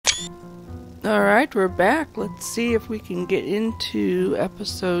Alright, we're back. Let's see if we can get into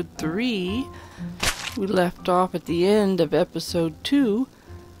episode 3. We left off at the end of episode 2.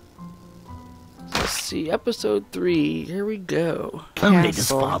 Let's see, episode 3. Here we go. Only does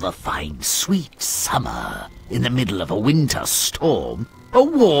father find sweet summer in the middle of a winter storm. A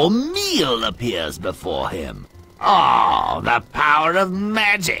warm meal appears before him. Oh, the power of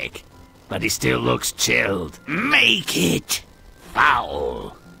magic! But he still looks chilled. Make it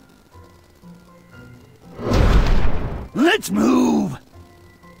foul. Let's move!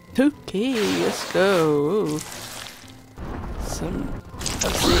 Okay, let's go. Let's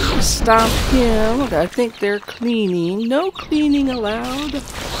see, stomp him. I think they're cleaning. No cleaning allowed.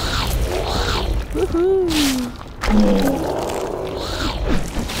 Woohoo!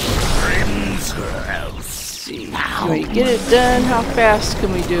 Grimm's gross. See, can we get it done? How fast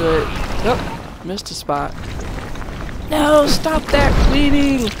can we do it? Nope, missed a spot. No, stop that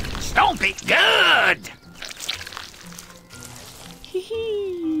cleaning! Stomp it good!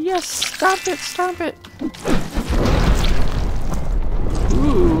 Hee, yes, stop it, stop it.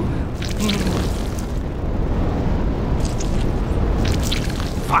 Ooh.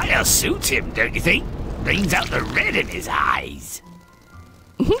 Fire suits him, don't you think? Brings out the red in his eyes.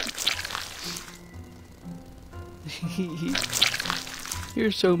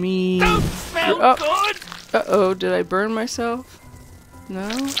 You're so mean. Don't smell good! Uh-oh, did I burn myself? No?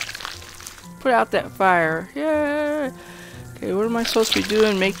 Put out that fire. Yeah. Okay, what am I supposed to be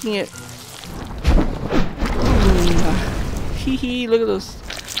doing? Making it... Hee hee, look at those.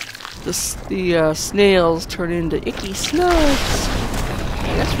 The snails turn into icky snugs. I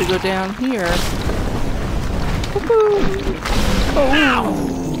guess we go down here. Woohoo!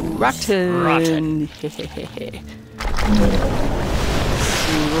 Oh, rotten.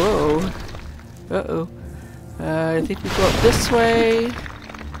 Whoa. Uh-oh. I think we go up this way.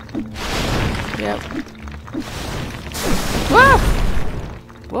 Yep. Ah!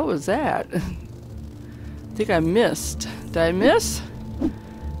 What was that? I think I missed. Did I miss?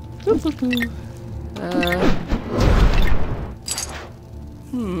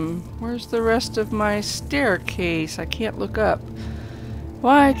 Where's the rest of my staircase? I can't look up.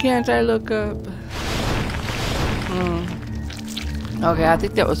 Why can't I look up? Okay, I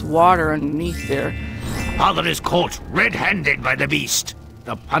think that was water underneath there. Father is caught red-handed by the beast.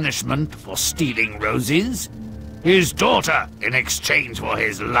 The punishment for stealing roses? His daughter in exchange for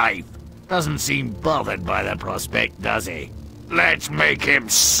his life. Doesn't seem bothered by the prospect, does he? Let's make him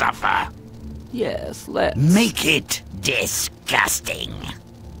suffer. Yes, let's. Make it disgusting.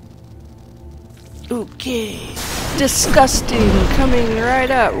 Okay. Disgusting. Coming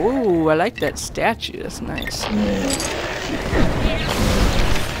right up. Ooh, I like that statue. That's nice.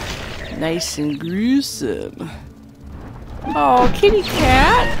 Nice and gruesome. Oh, kitty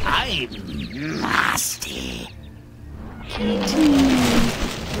cat. I'm nasty.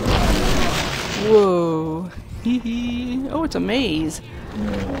 Whoa. Oh, it's a maze.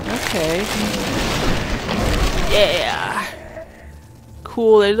 Okay. Yeah.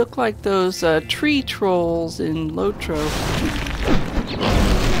 Cool. They look like those tree trolls in Lotro.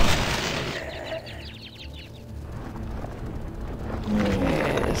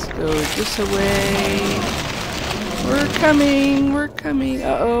 Okay, let's go this away. We're coming. We're coming.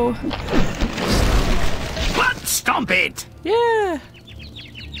 Uh-oh. Butt stomp it! Yeah.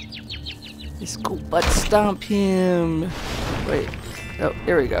 Let's go butt stomp him. Wait. Oh,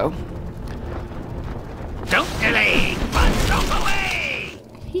 there we go. Don't delay! Butt stomp away!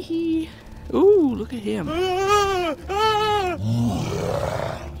 Hee hee. Ooh, look at him.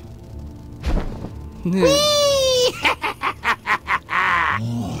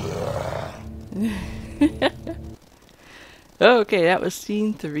 Okay, that was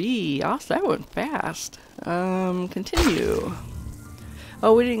scene 3. Awesome, that went fast. Continue.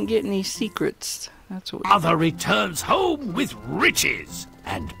 Oh, we didn't get any secrets. That's what. Father returns home with riches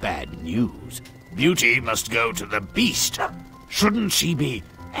and bad news. Beauty must go to the beast. Shouldn't she be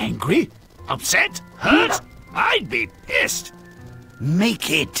angry, upset, hurt? I'd be pissed. Make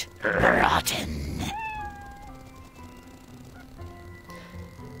it rotten.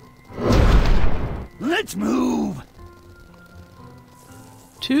 Let's move.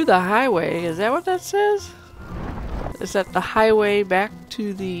 To the highway. Is that what that says? Is that the highway back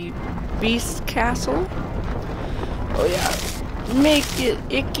to the beast castle? Oh yeah. Make it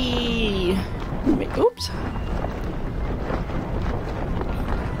icky. Oops.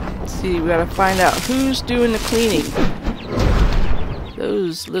 Let's see, we gotta find out who's doing the cleaning.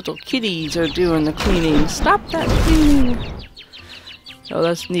 Those little kitties are doing the cleaning. Stop that cleaning. Oh,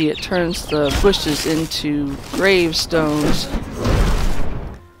 that's neat. It turns the bushes into gravestones.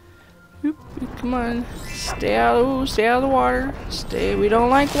 come on. Stay out of the water. We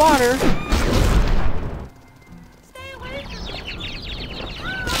don't like water.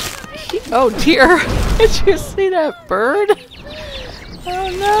 Oh dear. Did you see that bird? Oh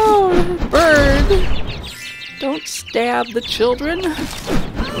no, bird. Don't stab the children.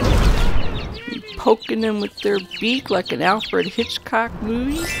 Poking them with their beak like an Alfred Hitchcock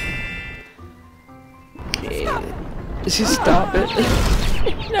movie. Okay. Does he stop it?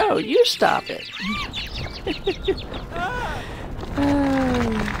 No, you stop it.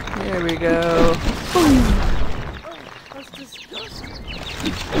 There we go.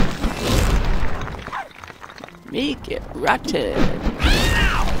 Make it rotten.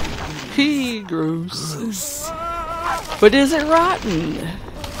 Gross. But is it rotten?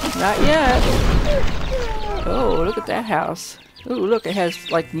 Not yet. Oh, look at that house. Oh, look, it has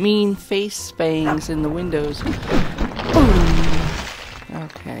like mean face bangs in the windows. Boom.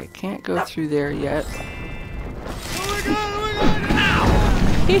 Okay, can't go through there yet.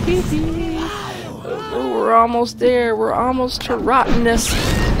 Oh, we're almost there. We're almost to rottenness.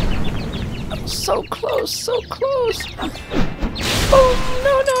 So close, so close. Oh,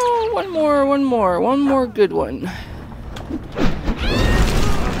 no, no. One more good one.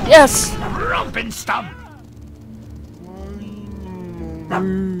 Yes! Romp and stump!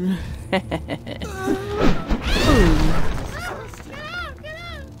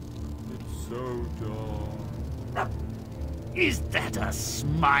 Is that a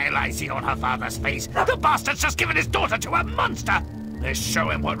smile I see on her father's face? The bastard's just given his daughter to a monster! Let's show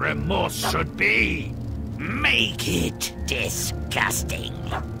him what remorse should be! Make it disgusting!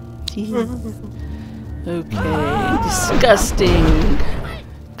 Okay, disgusting!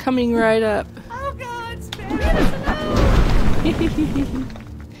 Coming right up. Oh God, spare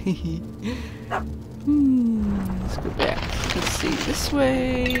Let's go back. Let's see, this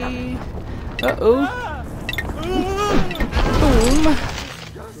way. Uh-oh. Boom.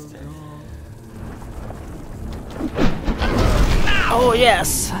 Oh,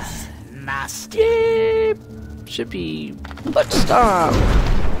 yes. Nasty. Yay. Should be butt stomp.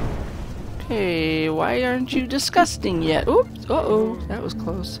 Okay, why aren't you disgusting yet? Oops. Uh-oh, that was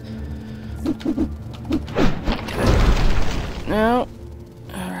close. No.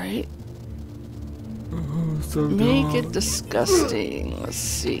 Alright. Make it disgusting. Let's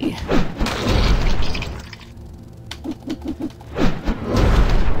see.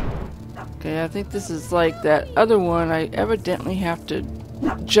 Okay, I think this is like that other one. I evidently have to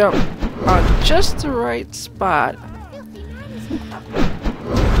jump on just the right spot.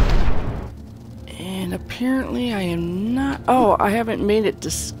 And apparently I am not... Oh, I haven't made it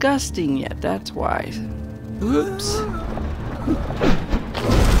disgusting yet. That's why. Oops.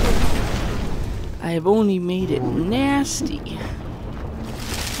 I have only made it nasty.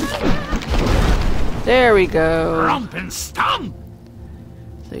 There we go. Romp and stump!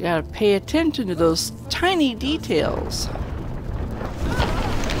 So you gotta pay attention to those tiny details.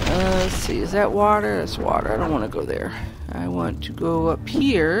 Let's see, is that water? That's water. I don't want to go there. I want to go up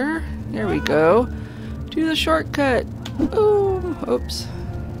here. There we go. Do the shortcut. Boom. Oops.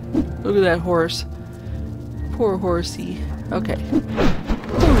 Look at that horse. Poor horsey. Okay. Boom.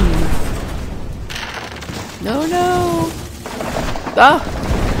 No, no. Ah!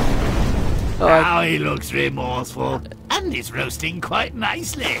 Oh, Now he looks remorseful, and is roasting quite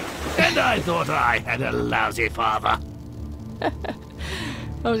nicely. And I thought I had a lousy father. I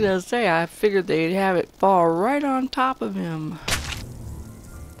was gonna say, I figured they'd have it fall right on top of him.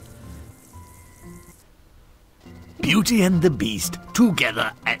 Beauty and the Beast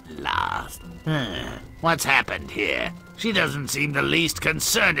together at last. What's happened here? She doesn't seem the least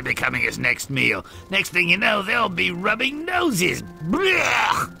concerned in becoming his next meal. Next thing you know, they'll be rubbing noses.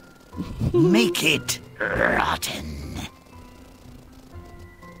 Blech! Make it rotten.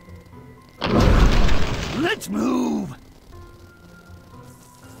 Let's move.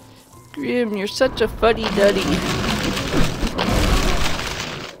 Grimm, you're such a fuddy-duddy.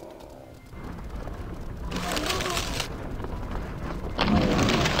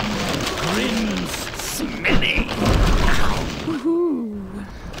 Grimm's smelly. Woohoo.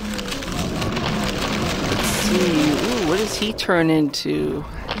 Let's see. Ooh, what does he turn into?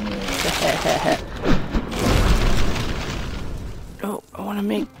 Oh, I want to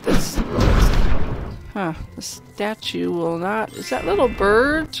make this... Huh, the statue will not... Is that little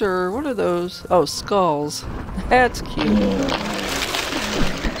birds, or what are those? Oh, skulls. That's cute.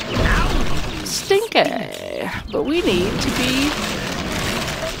 Stinky! But we need to be...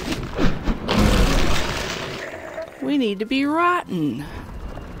 We need to be rotten.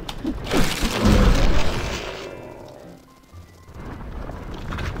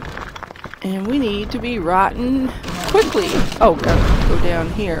 And we need to be rotten quickly. Oh, gotta go down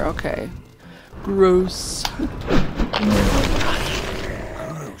here. Okay. Gross.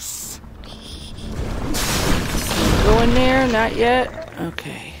 Gross. Go in there? Not yet?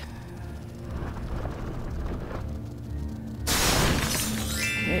 Okay.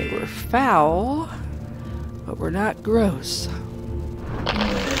 Okay, we're foul, but we're not gross.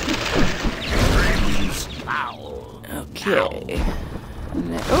 Foul. Okay.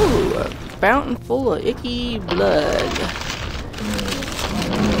 Oh, a fountain full of icky blood.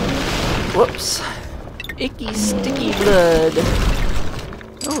 Whoops. Icky, sticky blood.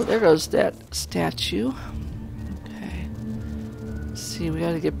 Oh, there goes that statue. Okay. Let's see, we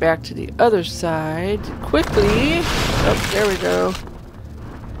gotta get back to the other side quickly. Oh, there we go.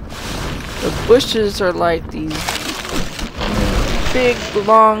 The bushes are like these big,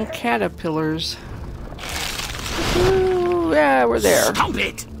 long caterpillars. Ooh, yeah, we're there. Stop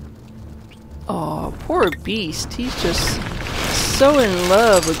it! Oh, poor beast. He's just so in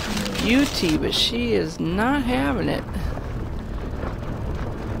love with Beauty, but she is not having it.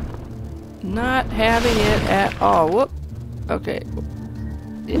 Not having it at all. Whoop. Okay.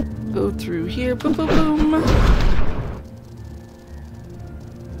 Yeah, go through here. Boom, boom, boom.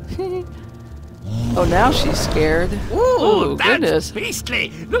 Oh, now she's scared. Ooh, that's goodness.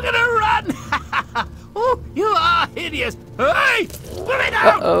 beastly! Look at her run! Oh, you are hideous! Hey! Put me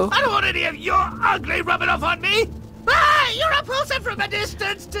down! Uh-oh. I don't want any of your ugly rubbing off on me! Ah, you're repulsive from a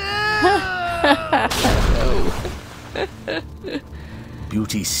distance, too!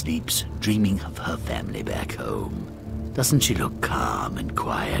 Beauty sleeps, dreaming of her family back home. Doesn't she look calm and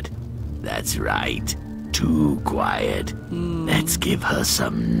quiet? That's right. Too quiet. Let's give her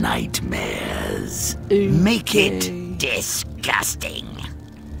some nightmares. Okay. Make it disgusting.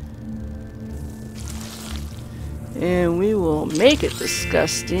 And we will make it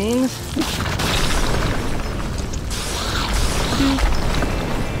disgusting.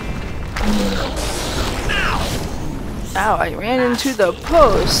 Ow, I ran into the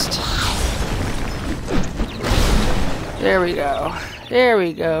post. There we go. There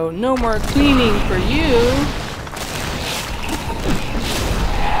we go. No more cleaning for you.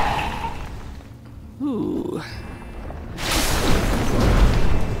 Ooh.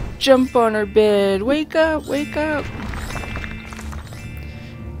 Jump on her bed. Wake up, wake up.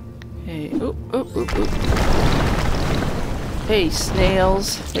 Hey, oop, oop, oop, oop. Hey,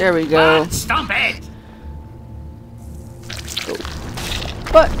 snails. There we go. Stomp it!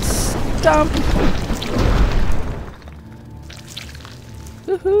 Butt stomp.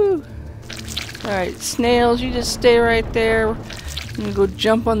 Woohoo. Alright, snails, you just stay right there. I'm gonna go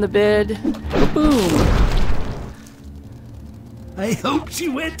jump on the bed. Boom. I hope she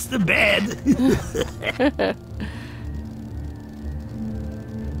went to the bed.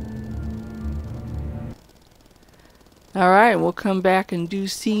 Alright, we'll come back and do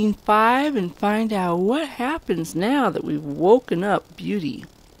scene 5 and find out what happens now that we've woken up Beauty.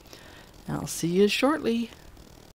 I'll see you shortly.